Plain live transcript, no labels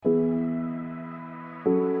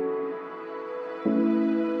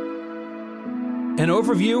An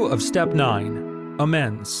overview of Step 9,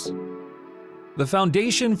 Amends. The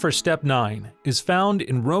foundation for Step 9 is found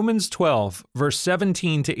in Romans 12, verse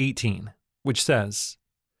 17 to 18, which says,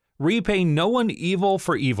 "Repay no one evil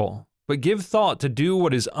for evil, but give thought to do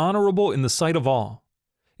what is honorable in the sight of all.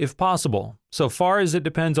 If possible, so far as it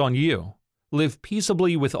depends on you, live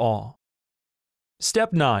peaceably with all."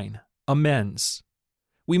 Step 9, Amends.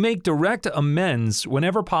 We make direct amends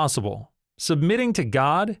whenever possible, submitting to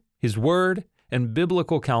God, His Word, and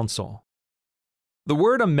biblical counsel. The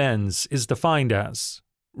word amends is defined as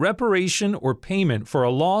reparation or payment for a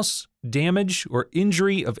loss, damage, or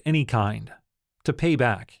injury of any kind, to pay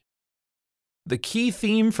back. The key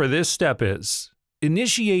theme for this step is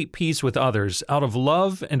initiate peace with others out of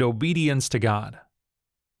love and obedience to God.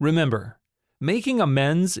 Remember, making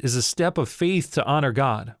amends is a step of faith to honor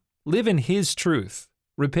God, live in His truth,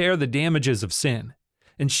 repair the damages of sin,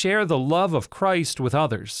 and share the love of Christ with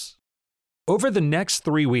others. Over the next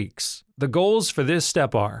 3 weeks, the goals for this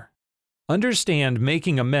step are: understand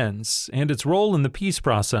making amends and its role in the peace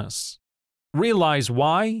process. Realize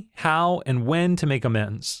why, how, and when to make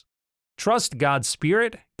amends. Trust God's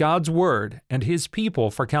Spirit, God's Word, and His people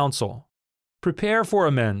for counsel. Prepare for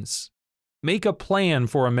amends. Make a plan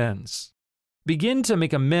for amends. Begin to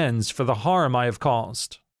make amends for the harm I have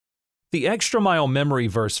caused. The extra mile memory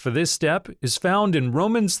verse for this step is found in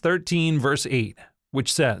Romans 13, verse 8,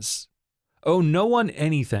 which says, "Owe no one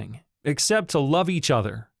anything except to love each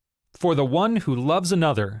other, for the one who loves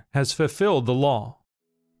another has fulfilled the law."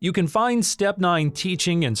 You can find Step 9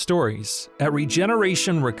 teaching and stories at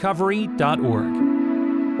regenerationrecovery.org.